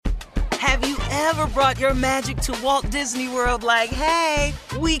Have you ever brought your magic to Walt Disney World like, hey,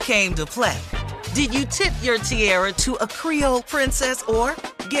 we came to play? Did you tip your tiara to a Creole princess or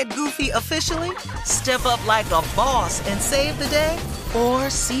get goofy officially? Step up like a boss and save the day? Or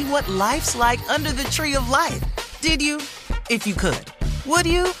see what life's like under the tree of life? Did you? If you could. Would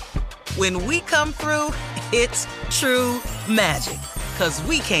you? When we come through, it's true magic. 'Cause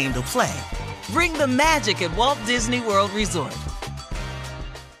we came to play. Bring the magic at Walt Disney World Resort.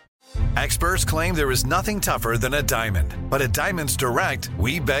 Experts claim there is nothing tougher than a diamond. But at Diamonds Direct,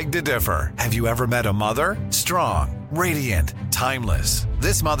 we beg to differ. Have you ever met a mother? Strong, radiant, timeless.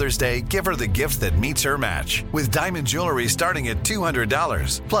 This Mother's Day, give her the gift that meets her match. With diamond jewelry starting at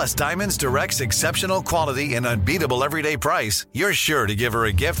 $200. Plus Diamonds Direct's exceptional quality and unbeatable everyday price, you're sure to give her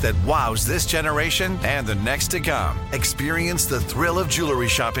a gift that wows this generation and the next to come. Experience the thrill of jewelry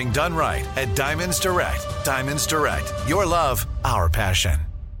shopping done right at Diamonds Direct. Diamonds Direct. Your love, our passion.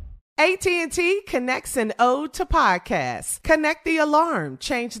 AT&T connects an ode to podcasts. Connect the alarm.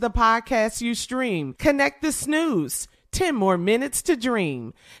 Change the podcast you stream. Connect the snooze. 10 more minutes to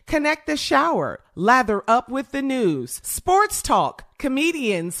dream. Connect the shower. Lather up with the news. Sports talk,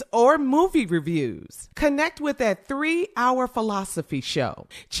 comedians, or movie reviews. Connect with that 3-hour philosophy show.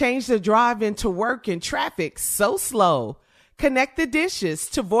 Change the drive into work in traffic so slow. Connect the dishes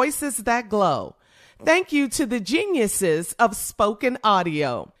to voices that glow. Thank you to the geniuses of spoken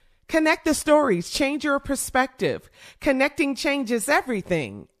audio. Connect the stories, change your perspective. Connecting changes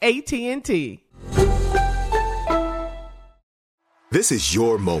everything. AT&T. This is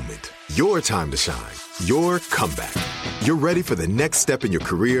your moment, your time to shine, your comeback. You're ready for the next step in your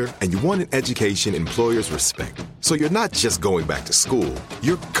career, and you want an education employers respect. So you're not just going back to school,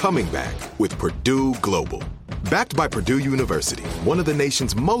 you're coming back with Purdue Global. Backed by Purdue University, one of the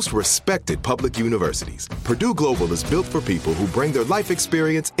nation's most respected public universities, Purdue Global is built for people who bring their life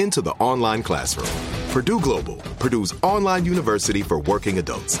experience into the online classroom. Purdue Global, Purdue's online university for working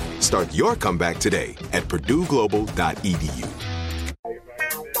adults. Start your comeback today at purdueglobal.edu.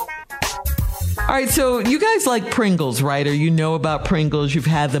 All right, so you guys like Pringles, right? Or you know about Pringles. You've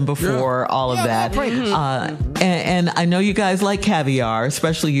had them before, all of that. And I know you guys like caviar,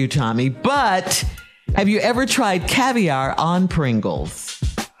 especially you, Tommy. But have you ever tried caviar on Pringles?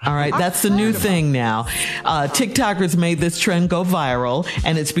 All right, that's the new thing now. TikTokers made this trend go viral,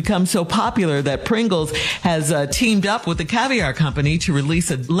 and it's become so popular that Pringles has teamed up with the caviar company to release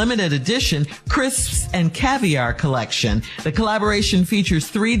a limited edition crisps and caviar collection. The collaboration features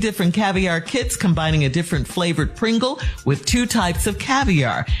 3 different caviar kits combining a different flavored Pringle with 2 types of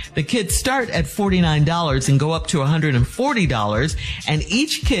caviar. The kits start at $49 and go up to $140, and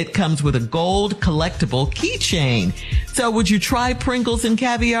each kit comes with a gold collectible keychain. So would you try Pringles and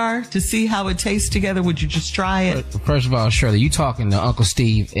caviar to see how it tastes together? Would you just try it? First of all, Shirley, you talking to Uncle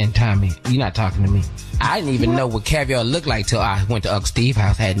Steve and Tommy. You're not talking to me. I didn't even know what caviar looked like till I went to Uncle Steve's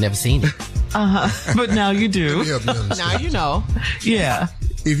house. I had never seen it. But now you do. Now you know. Yeah.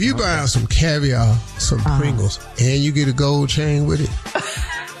 If you buy some caviar, some Pringles, and you get a gold chain with it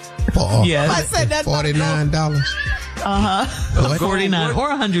for $49. 49 or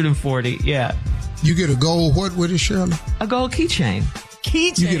 140. Yeah. You get a gold what with it, Shirley? A gold keychain.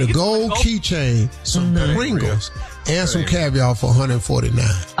 You get a gold keychain, some Pringles, and some caviar for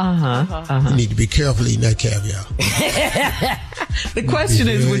 $149. You need to be careful eating that caviar. The question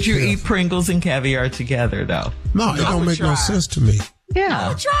is, would you eat Pringles and caviar together, though? No, it don't make no sense to me. Yeah. I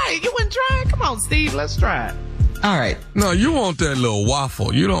would try it. You wouldn't try it? Come on, Steve. Let's try it. All right. No, you want that little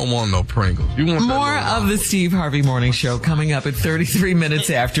waffle. You don't want no Pringles. You want more of the Steve Harvey Morning Show coming up at 33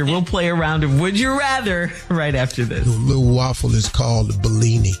 minutes after. We'll play a round of Would You Rather right after this. The little waffle is called the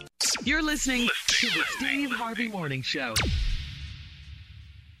Bellini. You're listening to the Steve Harvey Morning Show.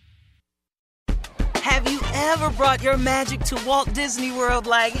 Have you ever brought your magic to Walt Disney World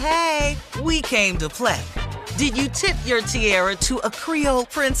like, hey, we came to play? Did you tip your tiara to a Creole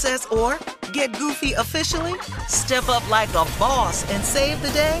princess or get goofy officially? Step up like a boss and save the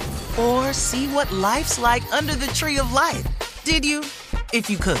day? Or see what life's like under the tree of life? Did you?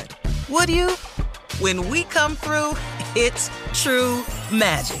 If you could. Would you? When we come through, it's true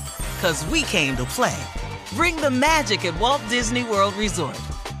magic. 'Cause we came to play. Bring the magic at Walt Disney World Resort.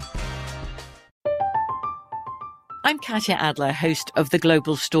 I'm Katya Adler, host of The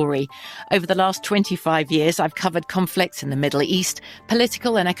Global Story. Over the last 25 years, I've covered conflicts in the Middle East,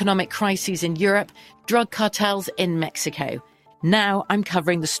 political and economic crises in Europe, drug cartels in Mexico. Now I'm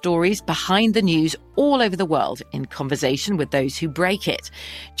covering the stories behind the news all over the world in conversation with those who break it.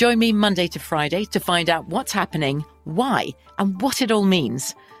 Join me Monday to Friday to find out what's happening, why, and what it all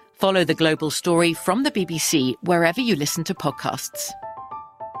means. Follow The Global Story from the BBC wherever you listen to podcasts.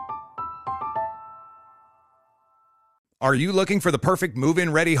 Are you looking for the perfect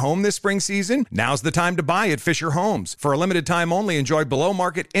move-in ready home this spring season? Now's the time to buy at Fisher Homes. For a limited time only, enjoy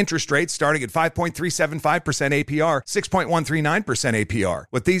below-market interest rates starting at 5.375% APR, 6.139% APR.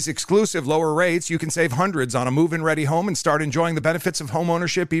 With these exclusive lower rates, you can save hundreds on a move-in ready home and start enjoying the benefits of home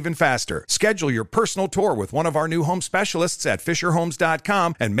ownership even faster. Schedule your personal tour with one of our new home specialists at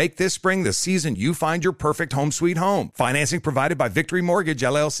FisherHomes.com and make this spring the season you find your perfect home sweet home. Financing provided by Victory Mortgage,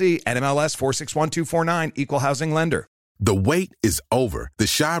 LLC, NMLS 461249, Equal Housing Lender. The wait is over. The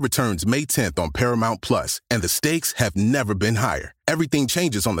Chi returns May 10th on Paramount Plus, and the stakes have never been higher. Everything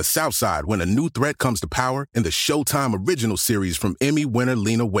changes on the South Side when a new threat comes to power in the Showtime original series from Emmy winner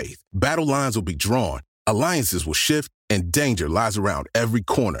Lena Waithe. Battle lines will be drawn, alliances will shift, and danger lies around every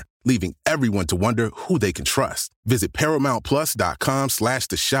corner, leaving everyone to wonder who they can trust. Visit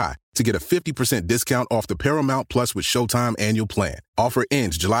ParamountPlus.com/The Chi to get a 50% discount off the Paramount Plus with Showtime annual plan. Offer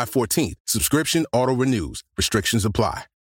ends July 14th. Subscription auto-renews. Restrictions apply.